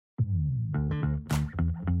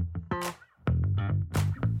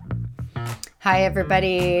Hi,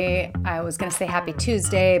 everybody. I was going to say happy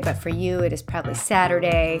Tuesday, but for you, it is probably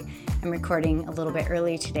Saturday. I'm recording a little bit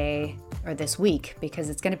early today or this week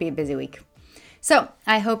because it's going to be a busy week. So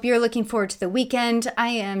I hope you're looking forward to the weekend. I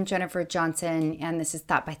am Jennifer Johnson, and this is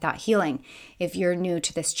Thought by Thought Healing. If you're new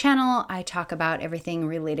to this channel, I talk about everything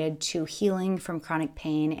related to healing from chronic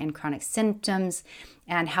pain and chronic symptoms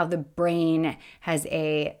and how the brain has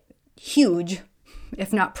a huge,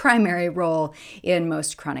 if not primary, role in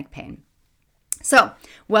most chronic pain. So,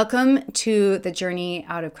 welcome to the journey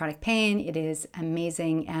out of chronic pain. It is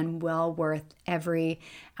amazing and well worth every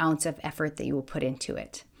ounce of effort that you will put into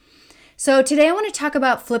it. So, today I want to talk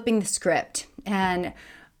about flipping the script. And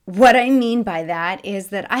what I mean by that is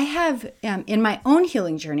that I have, in my own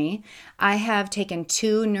healing journey, I have taken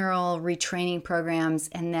 2 neural retraining programs,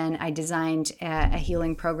 and then I designed a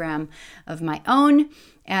healing program of my own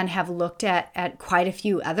and have looked at quite a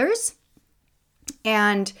few others.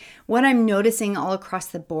 And what I'm noticing all across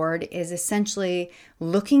the board is essentially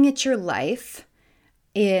looking at your life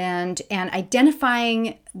and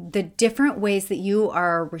identifying the different ways that you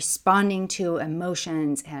are responding to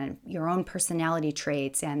emotions and your own personality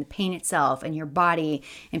traits and the pain itself and your body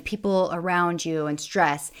and people around you and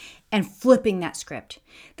stress, and flipping that script.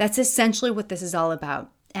 That's essentially what this is all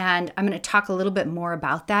about. And I'm going to talk a little bit more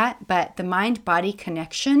about that, but the mind-body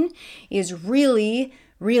connection is really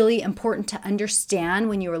important to understand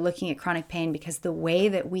when you are looking at chronic pain, because the way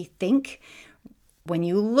that we think, when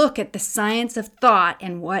you look at the science of thought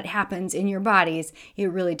and what happens in your bodies, it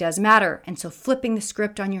really does matter. And so flipping the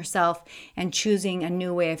script on yourself and choosing a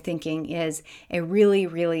new way of thinking is a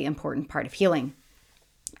really important part of healing.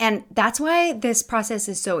 And that's why this process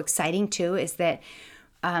is so exciting too, is that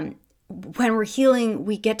when we're healing,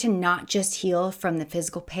 we get to not just heal from the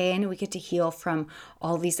physical pain, we get to heal from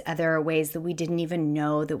all these other ways that we didn't even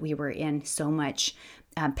know that we were in so much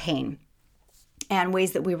pain, and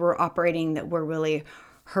ways that we were operating that were really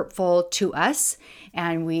hurtful to us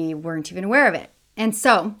and we weren't even aware of it. And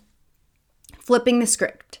so, flipping the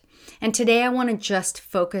script. And today I want to just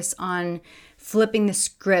focus on flipping the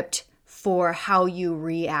script for how you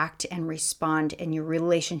react and respond in your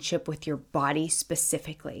relationship with your body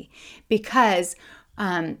specifically, because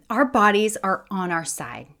our bodies are on our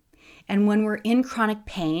side. And when we're in chronic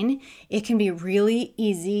pain, it can be really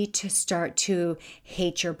easy to start to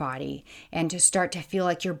hate your body and to start to feel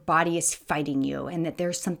like your body is fighting you and that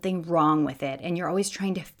there's something wrong with it and you're always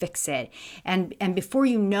trying to fix it. And before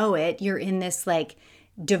you know it, you're in this like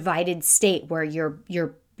divided state where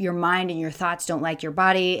your mind and your thoughts don't like your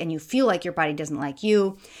body and you feel like your body doesn't like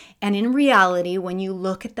you. And in reality, when you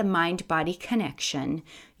look at the mind-body connection,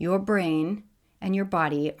 your brain and your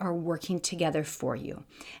body are working together for you.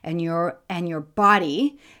 And your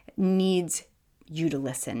body needs you to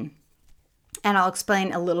listen. And I'll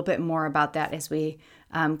explain a little bit more about that as we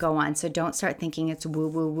go on. So don't start thinking it's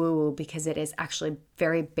woo-woo-woo, because it is actually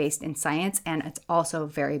very based in science and it's also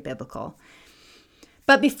very biblical.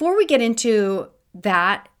 But before we get into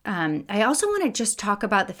that, I also want to just talk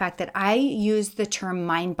about the fact that I use the term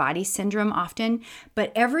mind-body syndrome often,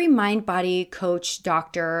 but every mind-body coach,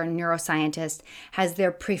 doctor, neuroscientist has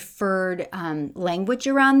their preferred language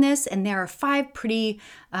around this, and there are 5 pretty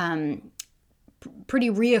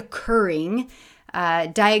reoccurring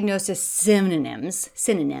diagnosis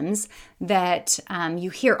synonyms that you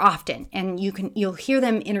hear often, and you'll hear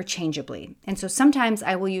them interchangeably. And so sometimes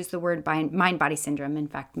I will use the word mind-body syndrome. In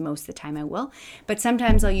fact, most of the time I will. But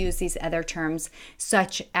sometimes I'll use these other terms,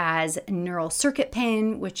 such as neural circuit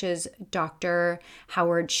pain, which is Dr.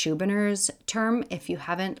 Howard Schubiner's term. If you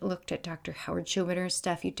haven't looked at Dr. Howard Schubiner's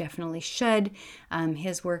stuff, you definitely should.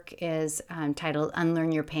 His work is titled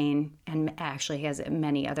Unlearn Your Pain, and actually he has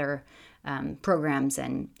many other programs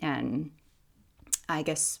and I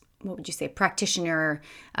guess, what would you say, practitioner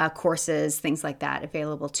courses, things like that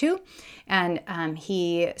available too. And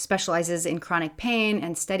he specializes in chronic pain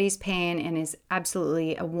and studies pain and is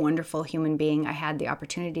absolutely a wonderful human being. I had the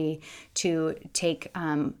opportunity to take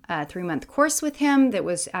a 3-month course with him that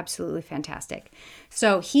was absolutely fantastic.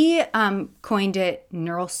 So he coined it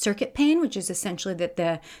neural circuit pain, which is essentially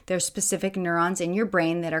that there's specific neurons in your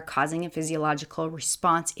brain that are causing a physiological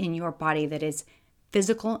response in your body that is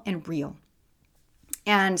physical and real.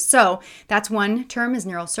 And so that's one term, is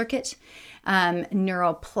neural circuit.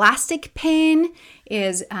 Neuroplastic pain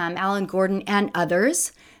is Alan Gordon and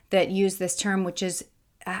others that use this term, which is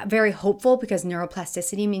very hopeful, because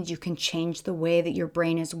neuroplasticity means you can change the way that your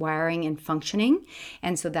brain is wiring and functioning.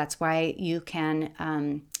 And so that's why you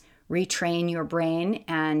can retrain your brain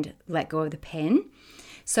and let go of the pain.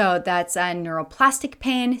 So that's neuroplastic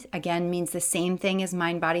pain, again, means the same thing as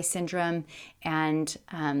mind-body syndrome and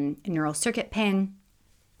neural circuit pain.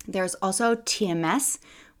 There's also TMS,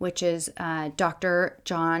 which is Dr.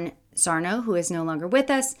 John Sarno, who is no longer with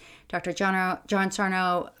us. Dr. John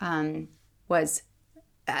Sarno was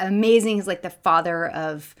amazing. He's like the father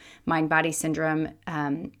of mind-body syndrome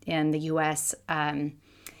in the U.S.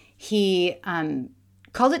 He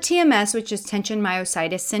called it TMS, which is tension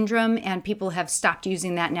myositis syndrome, and people have stopped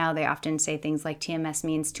using that now. They often say things like TMS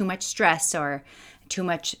means too much stress or too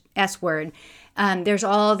much S word. There's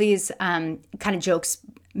all these kind of jokes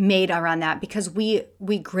made around that because we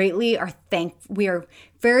greatly are we are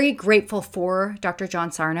very grateful for Dr.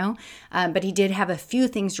 John Sarno, but he did have a few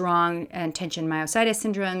things wrong. And tension myositis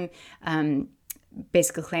syndrome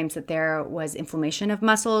basically claims that there was inflammation of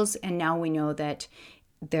muscles, and now we know that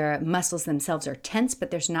their muscles themselves are tense,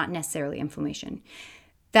 but there's not necessarily inflammation.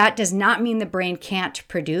 That does not mean the brain can't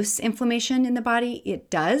produce inflammation in the body.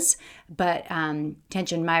 It does, but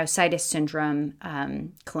tension myositis syndrome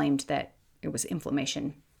claimed that it was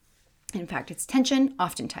inflammation. In fact, it's tension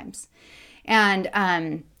oftentimes.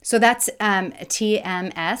 And so that's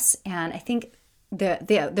TMS. And I think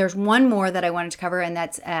there's one more that I wanted to cover, and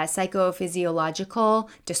that's psychophysiological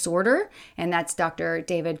disorder. And that's Dr.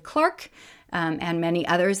 David Clark. And many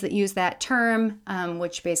others that use that term,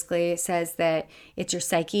 which basically says that it's your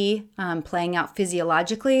psyche playing out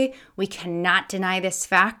physiologically. We cannot deny this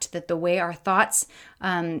fact that the way our thoughts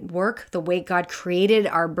work, the way God created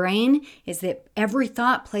our brain, is that every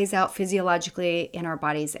thought plays out physiologically in our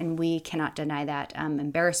bodies, and we cannot deny that.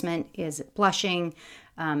 Embarrassment is blushing,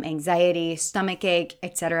 anxiety, stomach ache,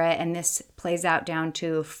 etc. And this plays out down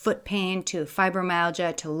to foot pain, to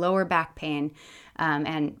fibromyalgia, to lower back pain,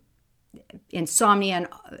 and insomnia, and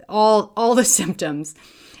all the symptoms.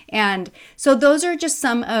 And so those are just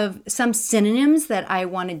some synonyms that I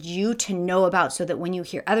wanted you to know about, so that when you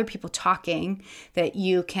hear other people talking, that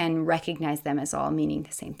you can recognize them as all meaning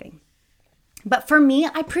the same thing. But for me,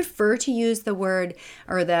 I prefer to use the word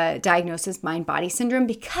or the diagnosis mind-body syndrome,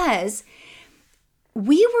 because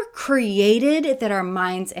we were created that our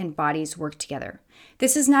minds and bodies work together.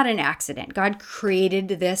 This is not an accident. God created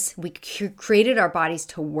this. We created our bodies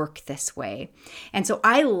to work this way. And so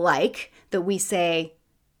I like that we say,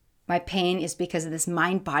 my pain is because of this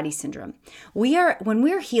mind-body syndrome. When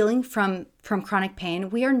we are healing from chronic pain,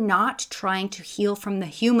 we are not trying to heal from the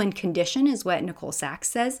human condition, is what Nicole Sachs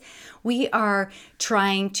says. We are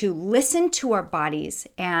trying to listen to our bodies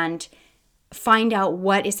and find out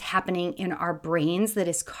what is happening in our brains that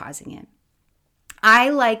is causing it. I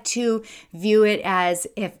like to view it as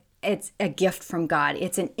if it's a gift from God.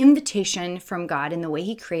 It's an invitation from God in the way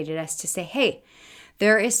He created us to say, hey,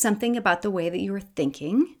 there is something about the way that you are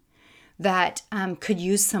thinking that could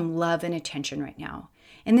use some love and attention right now.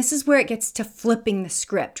 And this is where it gets to flipping the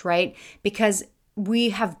script, right? Because we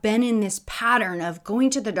have been in this pattern of going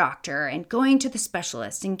to the doctor and going to the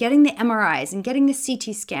specialist and getting the MRIs and getting the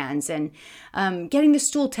CT scans and getting the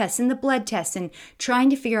stool tests and the blood tests and trying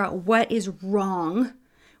to figure out what is wrong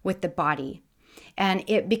with the body. And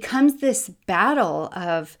it becomes this battle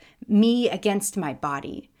of me against my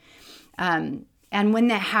body. And when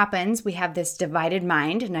that happens, we have this divided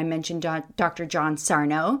mind. And I mentioned Dr. John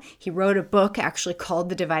Sarno. He wrote a book actually called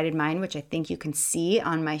The Divided Mind, which I think you can see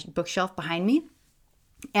on my bookshelf behind me.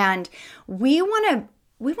 And we want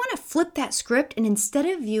to flip that script, and instead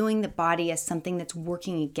of viewing the body as something that's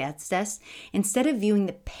working against us, instead of viewing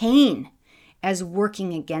the pain as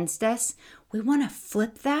working against us, we want to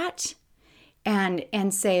flip that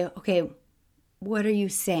and say, okay, what are you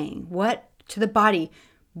saying? What to the body?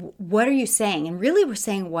 What are you saying? And really we're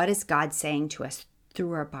saying, what is God saying to us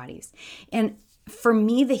through our bodies? And for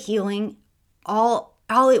me, the healing, all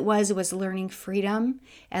it was learning freedom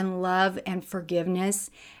and love and forgiveness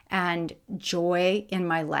and joy in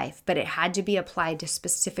my life. But it had to be applied to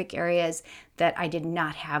specific areas that I did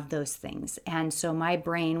not have those things. And so my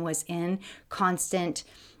brain was in constant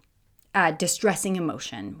distressing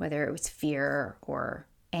emotion, whether it was fear or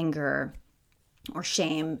anger or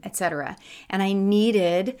shame, etc. And I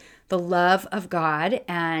needed the love of God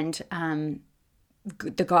and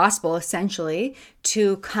the gospel, essentially,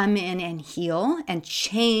 to come in and heal and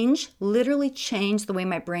literally change the way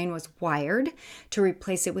my brain was wired, to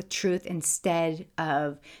replace it with truth instead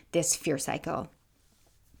of this fear cycle.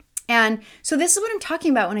 And so this is what I'm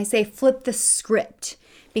talking about when I say flip the script,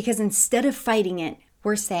 because instead of fighting it,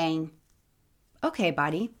 we're saying, okay,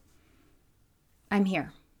 body, I'm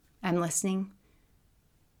here. I'm listening.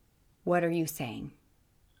 What are you saying?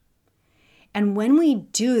 And when we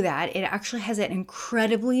do that, it actually has an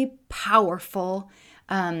incredibly powerful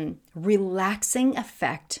relaxing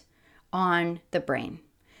effect on the brain.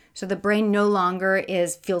 So the brain no longer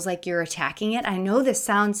feels like you're attacking it. I know this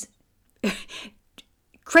sounds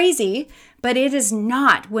crazy, but it is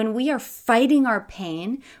not. When we are fighting our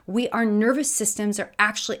pain, our nervous systems are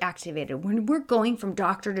actually activated. When we're going from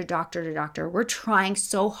doctor to doctor to doctor, we're trying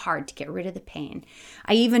so hard to get rid of the pain.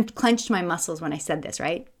 I even clenched my muscles when I said this,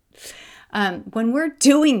 right? When we're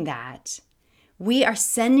doing that, we are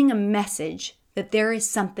sending a message that there is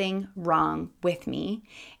something wrong with me,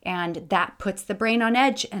 and that puts the brain on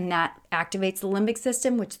edge, and that activates the limbic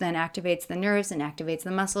system, which then activates the nerves and activates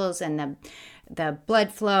the muscles and the blood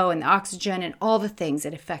flow and the oxygen and all the things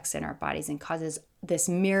it affects in our bodies and causes this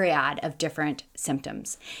myriad of different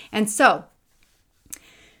symptoms. And so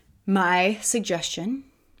my suggestion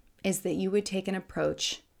is that you would take an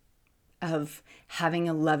approach of having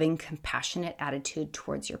a loving, compassionate attitude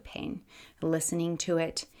towards your pain, listening to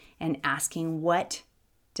it and asking, what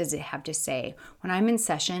does it have to say? When I'm in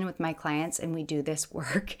session with my clients and we do this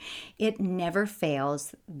work, it never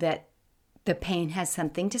fails that the pain has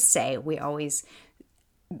something to say.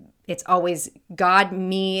 It's always God,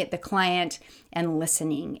 me, the client, and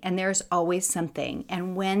listening. And there's always something.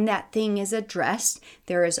 And when that thing is addressed,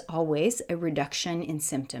 there is always a reduction in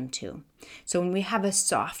symptom too. So when we have a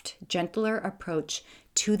soft, gentler approach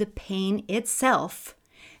to the pain itself,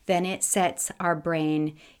 then it sets our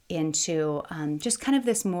brain into just kind of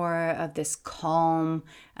this more of this calm,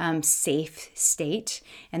 safe state.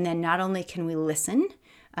 And then not only can we listen,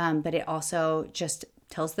 but it also just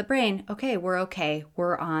tells the brain, okay,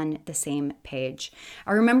 we're on the same page.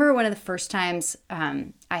 I remember one of the first times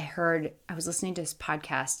I was listening to this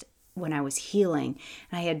podcast when I was healing,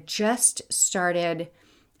 and I had just started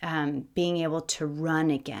being able to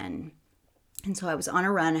run again. And so I was on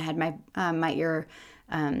a run. I had my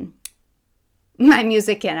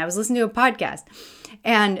music in. I was listening to a podcast,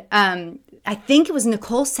 and I think it was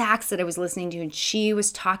Nicole Sachs that I was listening to, and she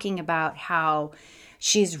was talking about how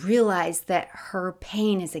she's realized that her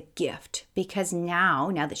pain is a gift, because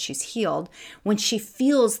now that she's healed, when she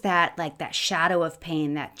feels that, like that shadow of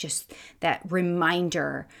pain, that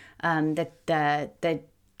reminder, that the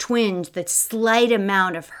twinge, the slight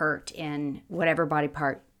amount of hurt in whatever body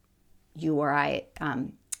part you or I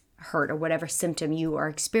hurt, or whatever symptom you are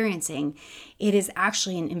experiencing, it is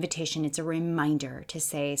actually an invitation. It's a reminder to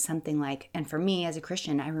say something like, and for me as a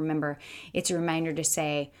Christian, I remember it's a reminder to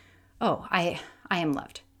say, oh, I am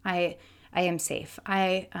loved. I am safe.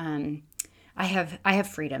 I have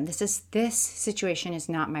freedom. This situation is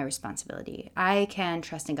not my responsibility. I can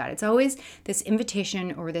trust in God. It's always this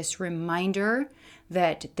invitation or this reminder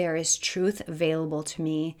that there is truth available to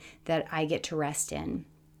me that I get to rest in.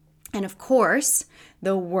 And of course,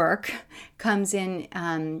 the work comes in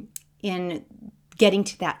getting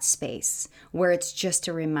to that space where it's just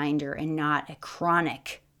a reminder and not a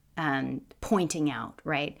chronic pointing out,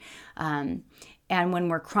 right? And when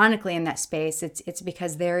we're chronically in that space, it's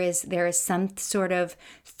because there is some sort of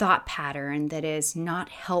thought pattern that is not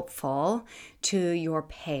helpful to your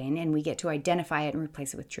pain, and we get to identify it and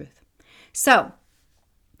replace it with truth. So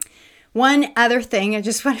one other thing I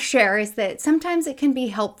just want to share is that sometimes it can be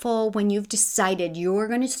helpful when you've decided you're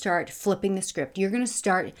going to start flipping the script. You're going to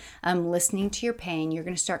start listening to your pain. You're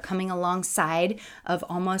going to start coming alongside of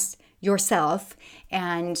almost yourself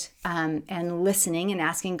and listening and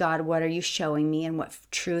asking God, what are you showing me, and what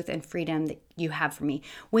truth and freedom that you have for me.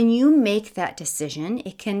 When you make that decision,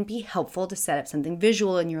 it can be helpful to set up something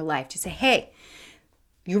visual in your life to say, hey,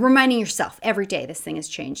 you're reminding yourself every day this thing has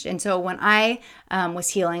changed. And so when I was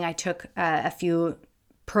healing, I took I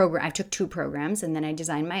took 2 programs, and then I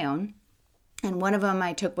designed my own. And one of them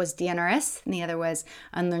I took was DNRS, and the other was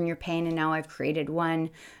Unlearn Your Pain. And now I've created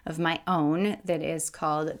one of my own that is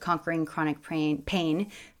called Conquering Chronic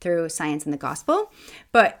Pain Through Science and the Gospel.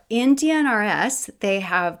 But in DNRS, they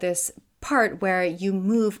have this part where you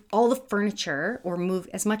move all the furniture, or move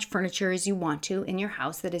as much furniture as you want to in your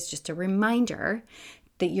house, that is just a reminder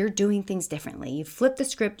that you're doing things differently. You flip the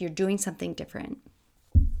script, you're doing something different.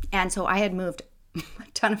 And so I had moved a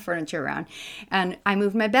ton of furniture around, and I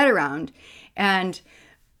moved my bed around. And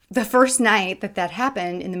the first night that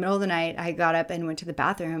happened, in the middle of the night, I got up and went to the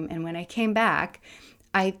bathroom. And when I came back,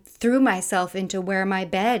 I threw myself into where my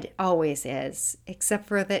bed always is, except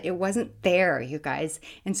for that it wasn't there, you guys.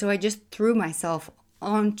 And so I just threw myself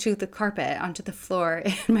onto the carpet, onto the floor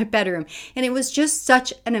in my bedroom. And it was just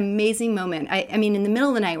such an amazing moment. I mean, in the middle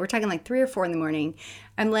of the night, we're talking like 3 or 4 in the morning,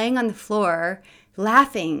 I'm laying on the floor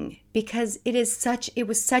laughing, because it was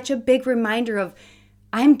such a big reminder of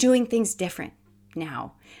I'm doing things different.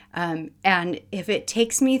 now. And if it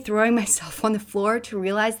takes me throwing myself on the floor to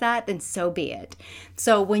realize that, then so be it.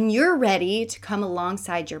 So when you're ready to come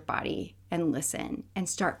alongside your body and listen and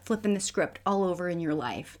start flipping the script all over in your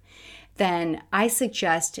life, then I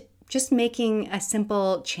suggest just making a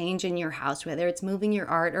simple change in your house, whether it's moving your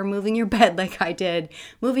art or moving your bed like I did,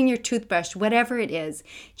 moving your toothbrush, whatever it is,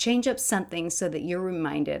 change up something so that you're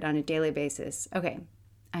reminded on a daily basis, okay,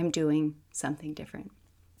 I'm doing something different.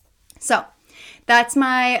 So that's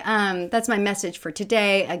my message for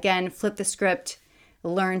today. Again, flip the script,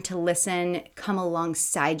 learn to listen, come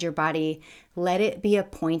alongside your body. Let it be a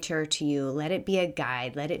pointer to you. Let it be a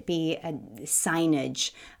guide. Let it be a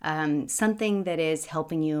signage, something that is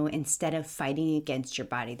helping you instead of fighting against your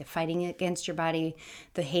body. The fighting against your body,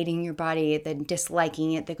 the hating your body, the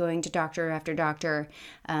disliking it, the going to doctor after doctor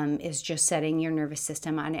is just setting your nervous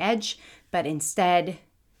system on edge. But instead,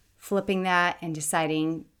 flipping that and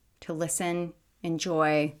deciding to listen,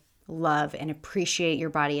 enjoy, love, and appreciate your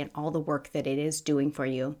body and all the work that it is doing for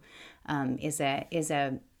you is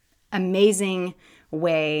a amazing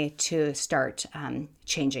way to start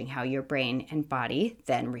changing how your brain and body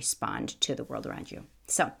then respond to the world around you.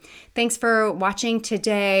 So thanks for watching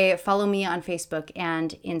today. Follow me on Facebook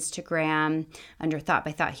and Instagram under Thought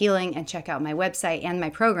by Thought Healing, and check out my website and my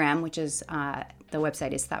program, which is the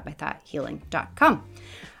website is thoughtbythoughthealing.com.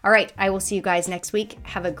 All right, I will see you guys next week.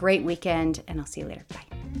 Have a great weekend, and I'll see you later. Bye.